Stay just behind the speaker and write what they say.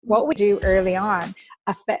what we do early on,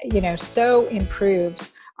 so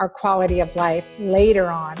improves our quality of life later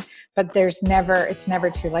on, but it's never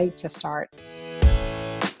too late to start.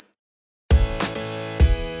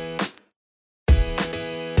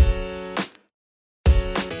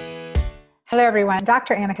 Hello everyone,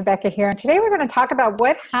 Dr. Anna Cabeca here, and today we're going to talk about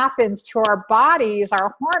what happens to our bodies,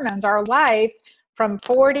 our hormones, our life from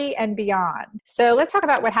 40 and beyond. So let's talk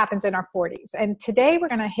about what happens in our 40s. And today we're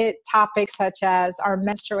going to hit topics such as our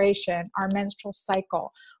menstruation, our menstrual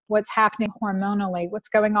cycle, what's happening hormonally, what's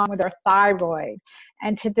going on with our thyroid.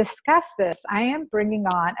 And to discuss this, I am bringing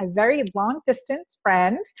on a very long-distance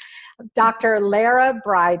friend, Dr. Lara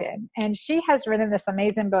Briden. And she has written this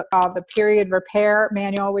amazing book called The Period Repair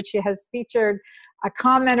Manual, which she has featured a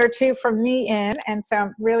comment or two from me in. And so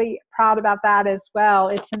I'm really proud about that as well.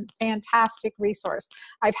 It's a fantastic resource.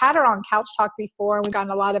 I've had her on Couch Talk before. We've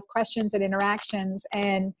gotten a lot of questions and interactions,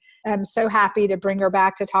 and I'm so happy to bring her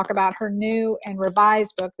back to talk about her new and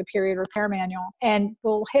revised book, The Period Repair Manual. And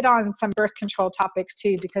we'll hit on some birth control topics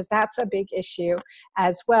too, because that's a big issue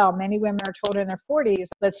as well. Many women are told in their 40s,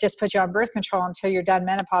 let's just put you on birth control until you're done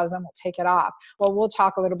menopause and we'll take it off. Well, we'll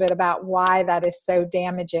talk a little bit about why that is so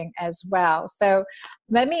damaging as well. So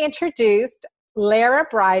let me introduce Lara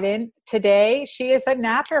Briden. Today, she is a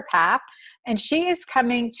naturopath, and she is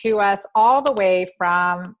coming to us all the way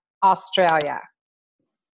from Australia.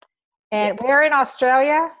 And where in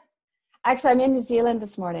Australia? Actually, I'm in New Zealand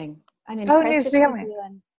this morning. I'm in New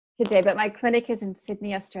Zealand today, but my clinic is in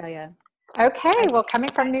Sydney, Australia. Okay, well,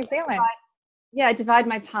 coming from New Zealand. I divide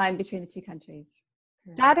my time between the two countries.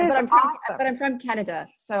 That is awesome. But I'm from Canada,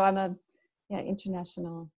 so I'm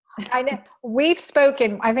international. I know. We've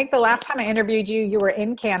spoken, I think the last time I interviewed you, you were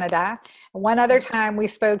in Canada. One other time we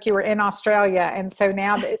spoke, you were in Australia. And so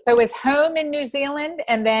now, so is home in New Zealand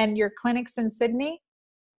and then your clinic's in Sydney?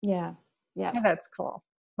 Yeah. That's cool.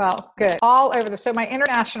 Well, good. All over so my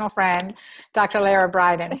international friend, Dr. Lara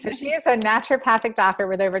Briden. So she is a naturopathic doctor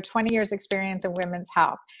with over 20 years experience in women's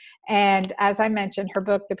health. And as I mentioned, her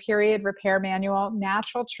book, The Period Repair Manual,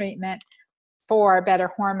 Natural Treatment for Better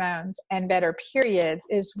Hormones and Better Periods,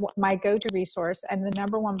 is my go-to resource and the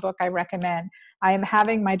number one book I recommend. I am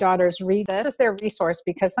having my daughters read this as their resource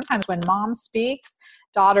because sometimes when mom speaks,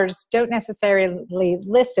 daughters don't necessarily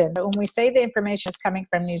listen. But when we say the information is coming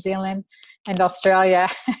from New Zealand and Australia,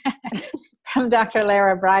 from Dr.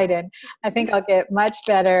 Lara Briden, I think I'll get much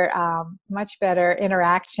better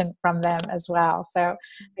interaction from them as well. So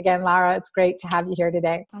again, Lara, it's great to have you here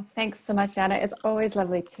today. Well, thanks so much, Anna. It's always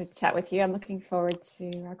lovely to chat with you. I'm looking forward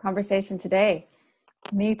to our conversation today.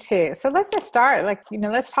 Me too. So let's just start.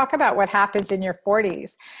 Let's talk about what happens in your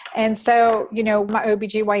 40s. And so, my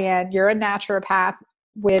OBGYN, you're a naturopath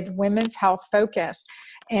with women's health focus.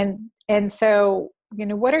 And so,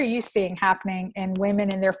 what are you seeing happening in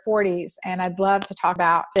women in their 40s? And I'd love to talk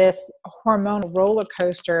about this hormonal roller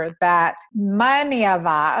coaster that many of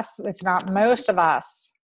us, if not most of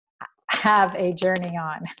us, have a journey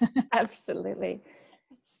on. Absolutely.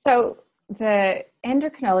 So the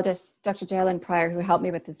endocrinologist, Dr. Geraldine Pryor, who helped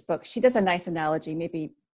me with this book, she does a nice analogy.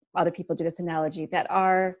 Maybe other people do this analogy, that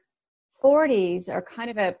our 40s are kind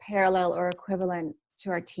of a parallel or equivalent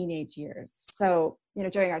to our teenage years. So,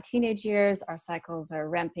 during our teenage years, our cycles are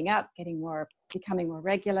ramping up, becoming more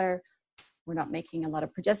regular. We're not making a lot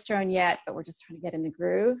of progesterone yet, but we're just trying to get in the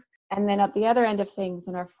groove. And then at the other end of things,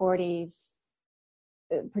 in our 40s,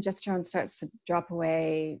 progesterone starts to drop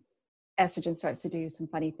away. Estrogen starts to do some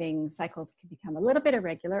funny things. Cycles can become a little bit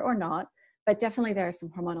irregular or not, but definitely there are some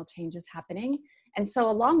hormonal changes happening. And so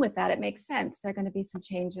along with that, it makes sense. There are going to be some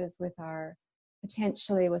changes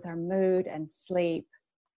potentially with our mood and sleep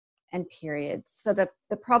and periods. So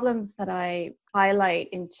the problems that I highlight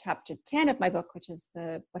in chapter 10 of my book, which is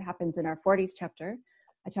what happens in our 40s chapter,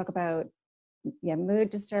 I talk about mood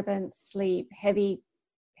disturbance, sleep, heavy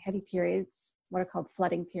periods, what are called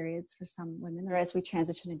flooding periods for some women, or as we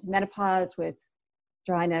transition into menopause with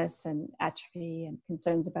dryness and atrophy and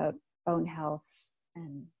concerns about bone health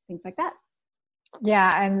and things like that.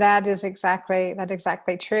 Yeah, and that is exactly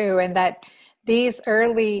true. And that these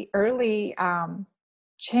early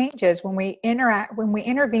changes, when we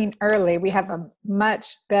intervene early, we have a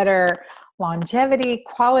much better longevity,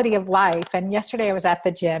 quality of life. And yesterday I was at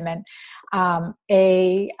the gym, and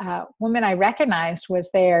a woman I recognized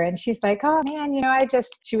was there, and she's like, oh man,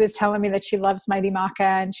 she was telling me that she loves Mighty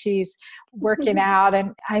Maca and she's working out.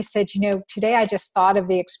 And I said, today I just thought of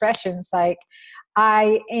the expressions like,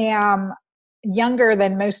 I am younger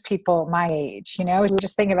than most people my age. We were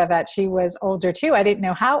just thinking about that. She was older too. I didn't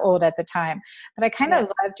know how old at the time, but I kind of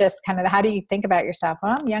love just kind of how do you think about yourself?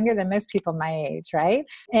 Well, I'm younger than most people my age, right?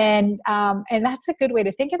 And that's a good way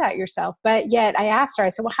to think about yourself. But yet I asked her, I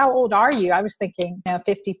said, well, how old are you? I was thinking,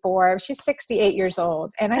 54. She's 68 years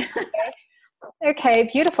old. And I said, okay,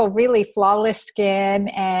 beautiful, really flawless skin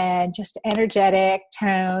and just energetic,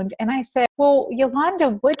 toned. And I said, well,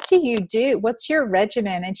 Yolanda, what do you do? What's your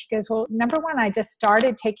regimen? And she goes, well, number one, I just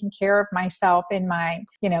started taking care of myself in my,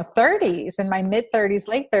 30s, in my mid 30s,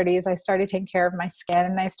 late 30s. I started taking care of my skin,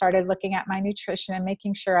 and I started looking at my nutrition and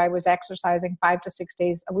making sure I was exercising 5 to 6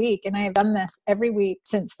 days a week. And I have done this every week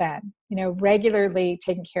since then, regularly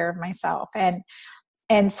taking care of myself.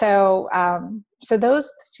 And so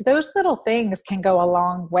those little things can go a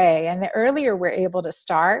long way. And the earlier we're able to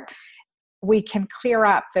start, we can clear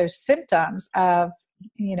up those symptoms of,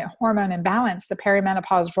 hormone imbalance, the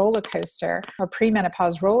perimenopause roller coaster or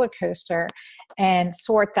premenopause roller coaster, and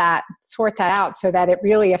sort that out so that it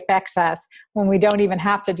really affects us when we don't even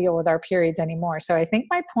have to deal with our periods anymore. So I think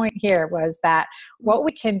my point here was that what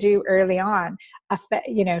we can do early on,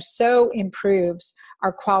 so improves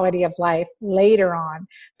our quality of life later on,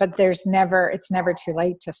 but it's never too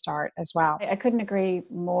late to start as well. I couldn't agree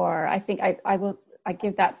more. I think I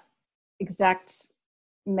give that exact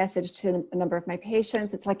message to a number of my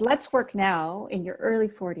patients. It's like, let's work now in your early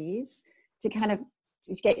 40s to kind of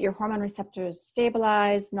to get your hormone receptors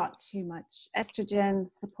stabilized, not too much estrogen,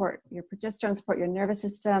 support your progesterone, support your nervous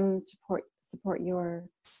system, support your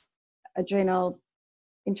adrenal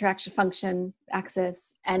interaction function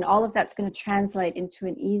axis, and all of that's going to translate into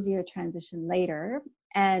an easier transition later,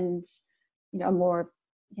 and a more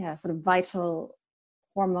sort of vital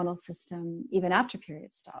hormonal system even after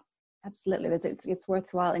periods stop. Absolutely, it's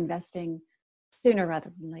worthwhile investing sooner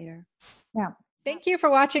rather than later. Yeah. Thank you for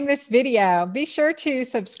watching this video. Be sure to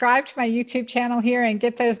subscribe to my YouTube channel here and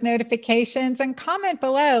get those notifications, and comment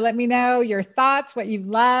below. Let me know your thoughts, what you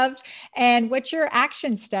loved, and what your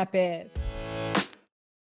action step is.